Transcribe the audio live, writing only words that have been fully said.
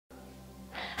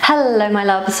Hello my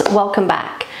loves, welcome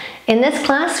back. In this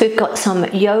class we've got some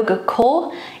yoga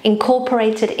core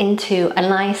incorporated into a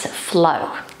nice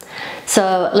flow.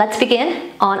 So let's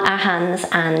begin on our hands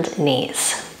and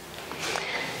knees.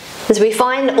 As we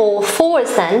find all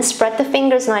fours then, spread the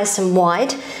fingers nice and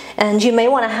wide, and you may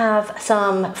want to have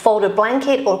some folded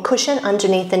blanket or cushion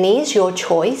underneath the knees, your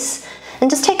choice. And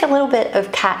just take a little bit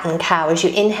of cat and cow as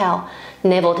you inhale.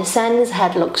 Navel descends,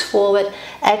 head looks forward.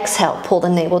 Exhale, pull the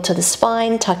navel to the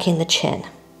spine, tuck in the chin.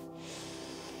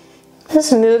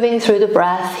 Just moving through the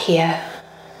breath here.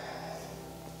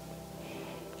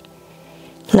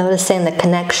 Noticing the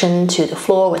connection to the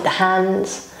floor with the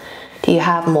hands. Do you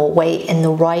have more weight in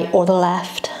the right or the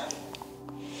left?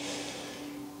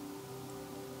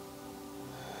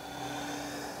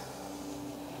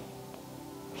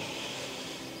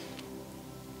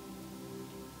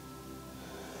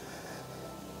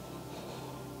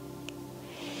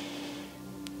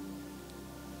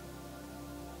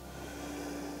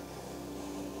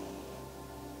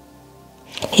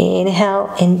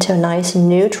 Inhale into a nice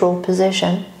neutral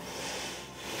position.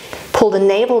 Pull the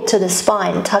navel to the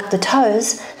spine, tuck the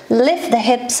toes, lift the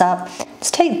hips up.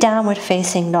 Let's take downward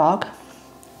facing dog.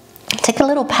 Take a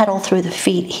little pedal through the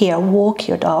feet here, walk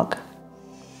your dog.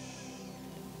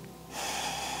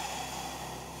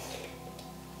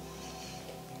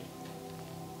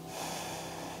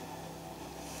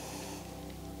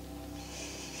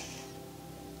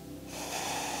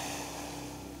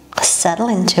 Settle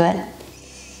into it.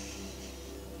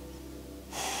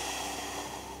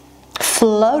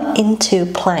 Float into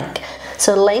plank.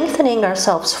 So lengthening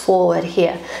ourselves forward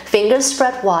here. Fingers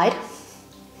spread wide.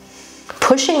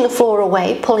 Pushing the floor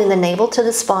away, pulling the navel to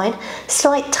the spine.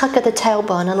 Slight tuck of the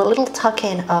tailbone and a little tuck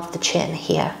in of the chin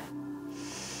here.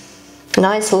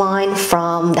 Nice line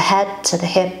from the head to the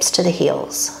hips to the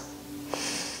heels.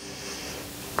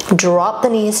 Drop the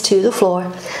knees to the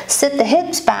floor. Sit the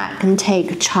hips back and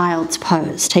take child's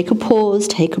pose. Take a pause,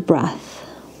 take a breath.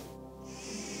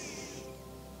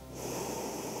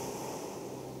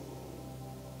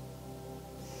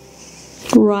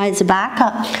 Rise back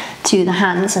up to the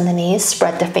hands and the knees,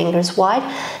 spread the fingers wide,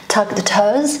 tuck the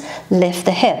toes, lift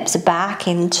the hips back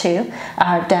into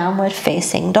our downward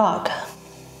facing dog.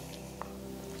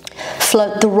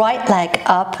 Float the right leg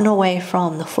up and away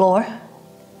from the floor,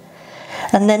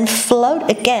 and then float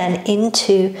again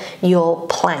into your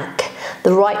plank.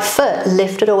 The right foot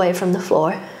lifted away from the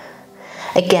floor.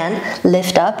 Again,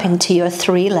 lift up into your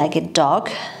three-legged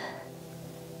dog.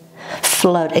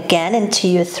 Float again into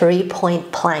your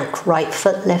three-point plank, right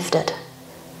foot lifted.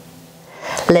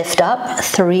 Lift up,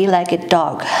 three-legged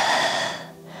dog.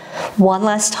 One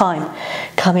last time,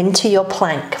 come into your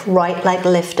plank, right leg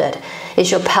lifted.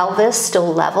 Is your pelvis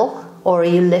still level, or are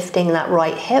you lifting that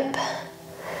right hip?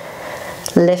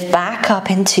 Lift back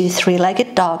up into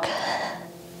three-legged dog.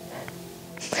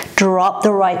 Drop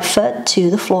the right foot to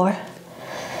the floor.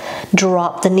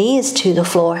 Drop the knees to the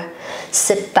floor.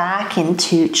 Sit back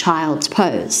into child's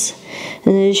pose.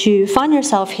 And as you find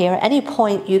yourself here, at any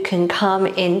point you can come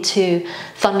into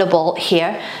thunderbolt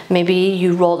here. Maybe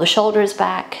you roll the shoulders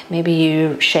back, maybe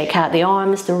you shake out the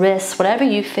arms, the wrists, whatever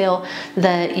you feel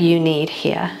that you need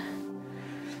here.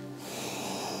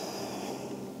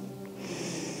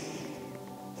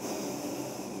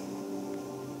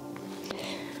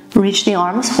 Reach the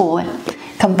arms forward.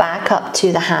 Come back up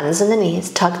to the hands and the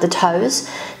knees, tuck the toes,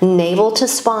 navel to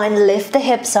spine, lift the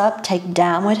hips up, take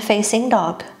downward facing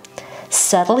dog.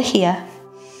 Settle here.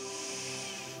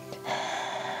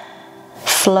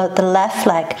 Float the left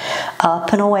leg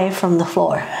up and away from the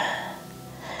floor.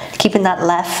 Keeping that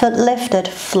left foot lifted,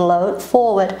 float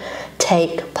forward,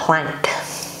 take plank.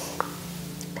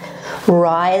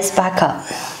 Rise back up.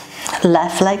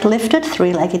 Left leg lifted,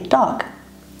 three-legged dog.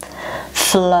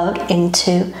 Float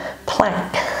into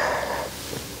plank.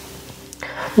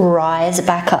 Rise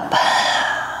back up.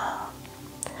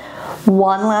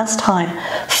 One last time.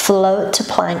 Float to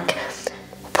plank.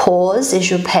 Pause. Is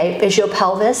your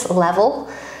pelvis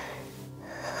level?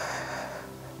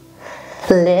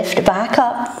 Lift back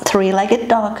up. Three-legged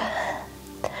dog.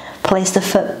 Place the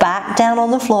foot back down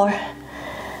on the floor.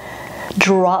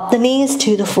 Drop the knees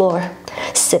to the floor.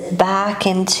 Sit back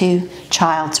into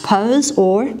child's pose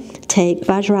or take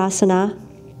Vajrasana,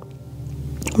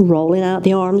 rolling out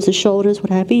the arms, the shoulders,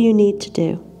 whatever you need to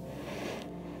do.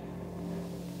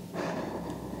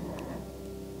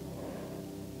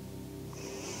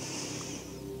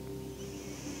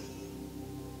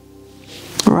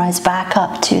 Rise back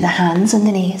up to the hands and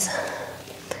the knees.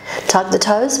 Tuck the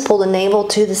toes, pull the navel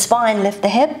to the spine, lift the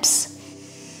hips.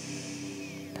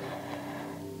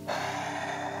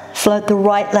 Float the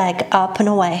right leg up and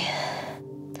away.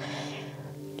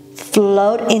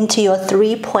 Float into your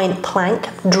 3-point plank.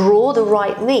 Draw the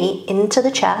right knee into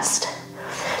the chest.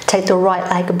 Take the right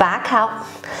leg back out.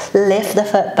 Lift the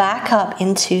foot back up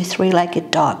into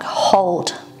three-legged dog.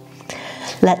 Hold.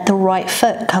 Let the right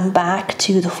foot come back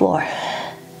to the floor.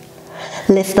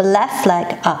 Lift the left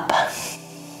leg up.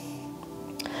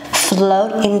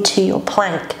 Float into your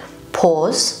plank.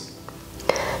 Pause.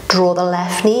 Draw the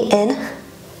left knee in.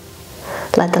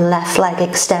 Let the left leg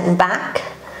extend back.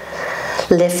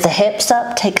 Lift the hips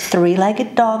up. Take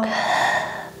three-legged dog.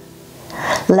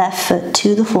 Left foot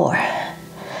to the floor.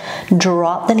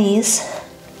 Drop the knees.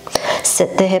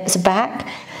 Sit the hips back.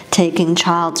 Taking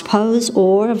child's pose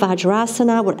or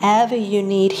Vajrasana, whatever you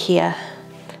need here.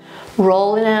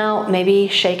 Rolling out, maybe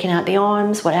shaking out the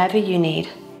arms, whatever you need.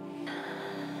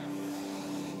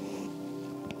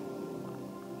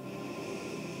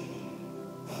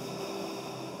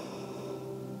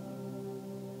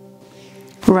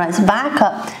 Rise back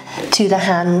up to the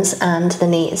hands and the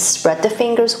knees. Spread the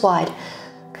fingers wide.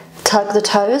 Tug the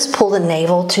toes, pull the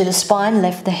navel to the spine,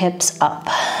 lift the hips up.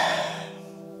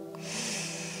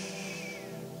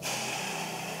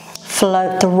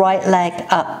 Float the right leg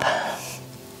up.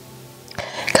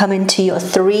 Come into your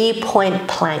 3-point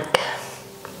plank.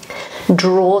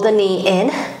 Draw the knee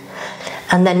in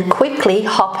and then quickly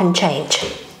hop and change.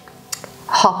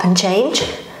 Hop and change,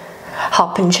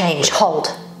 hop and change,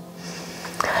 hold.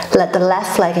 Let the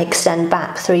left leg extend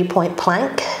back, 3-point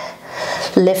plank.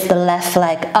 Lift the left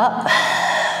leg up.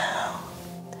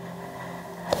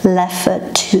 Left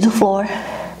foot to the floor.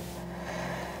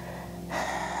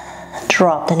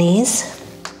 Drop the knees.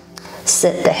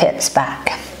 Sit the hips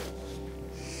back.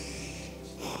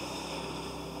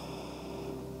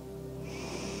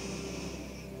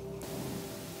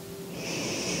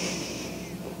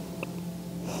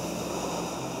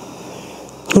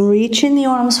 Reaching the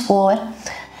arms forward.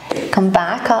 Come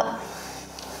back up.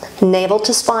 Navel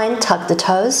to spine, tuck the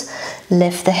toes,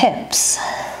 lift the hips.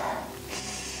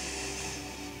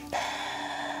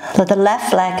 Let the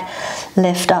left leg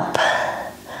lift up.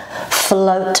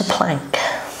 Float to plank.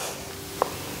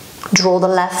 Draw the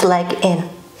left leg in.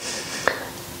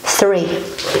 3,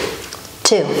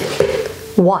 2,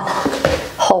 1.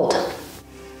 Hold.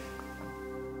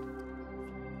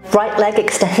 Right leg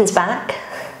extends back.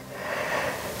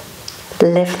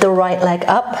 Lift the right leg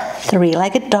up,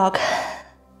 three-legged dog.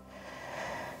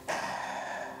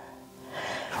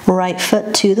 Right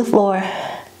foot to the floor.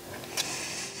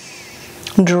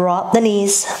 Drop the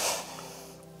knees.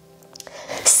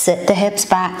 Sit the hips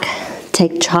back.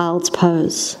 Take child's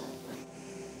pose.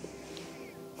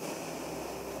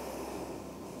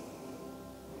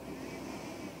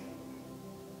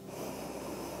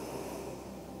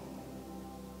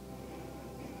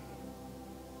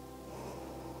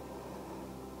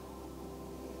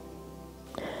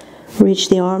 Reach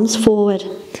the arms forward.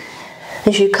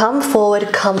 As you come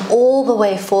forward, come all the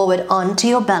way forward onto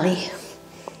your belly.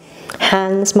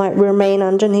 Hands might remain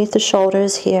underneath the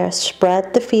shoulders here.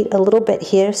 Spread the feet a little bit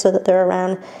here so that they're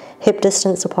around hip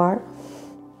distance apart.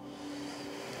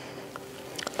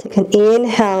 Take an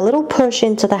inhale, a little push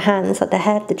into the hands, let the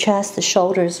head, the chest, the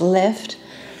shoulders lift.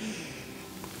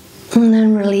 And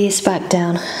then release back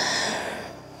down.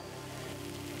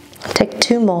 Take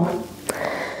 2 more.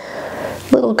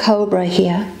 Little cobra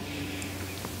here.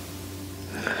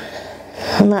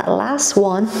 And that last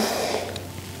one,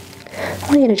 I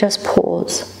want you to just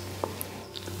pause.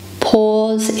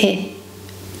 Pause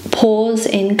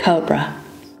in cobra.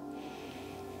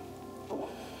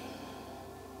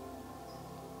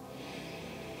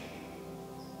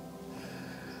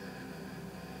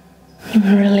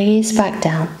 Release back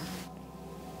down.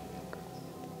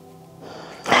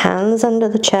 Hands under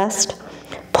the chest.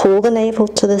 Pull the navel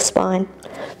to the spine.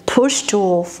 Push to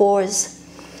all fours.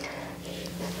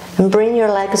 And bring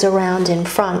your legs around in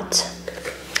front.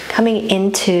 Coming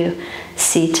into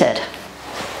seated.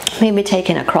 Maybe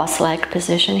taking a cross-leg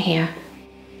position here.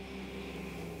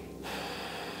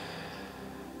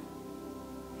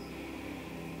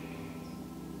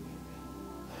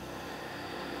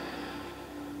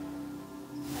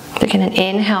 Taking an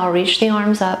inhale, reach the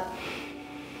arms up.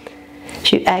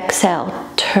 As you exhale,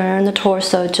 turn the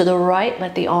torso to the right.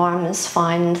 Let the arms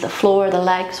find the floor, the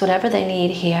legs, whatever they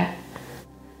need here.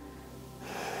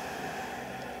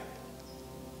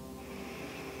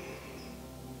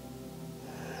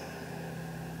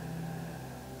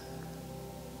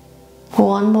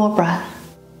 One more breath.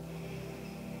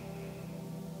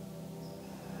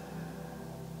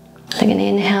 Take an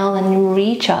inhale and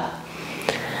reach up.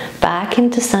 Back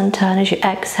into center, and as you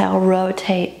exhale,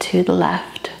 rotate to the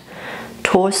left.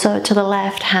 Torso to the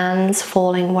left, hands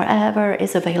falling wherever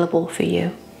is available for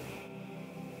you.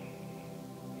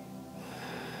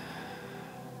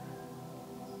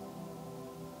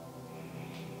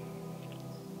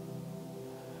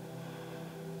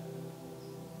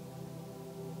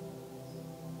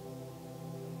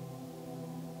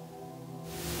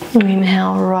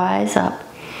 Inhale, rise up.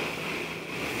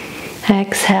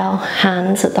 Exhale,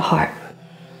 hands at the heart.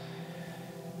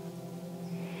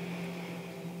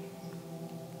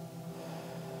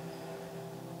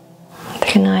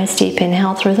 Take a nice deep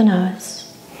inhale through the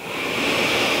nose.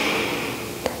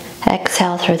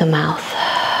 Exhale through the mouth.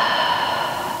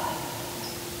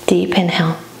 Deep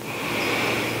inhale.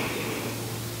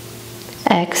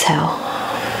 Exhale.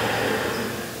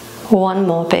 One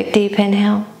more big deep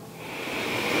inhale.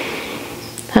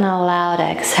 And a loud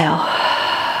exhale.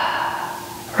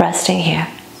 Resting here.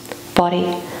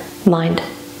 Body, mind,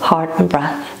 heart and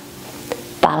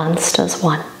breath. Balanced as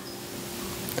one.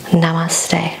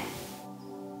 Namaste.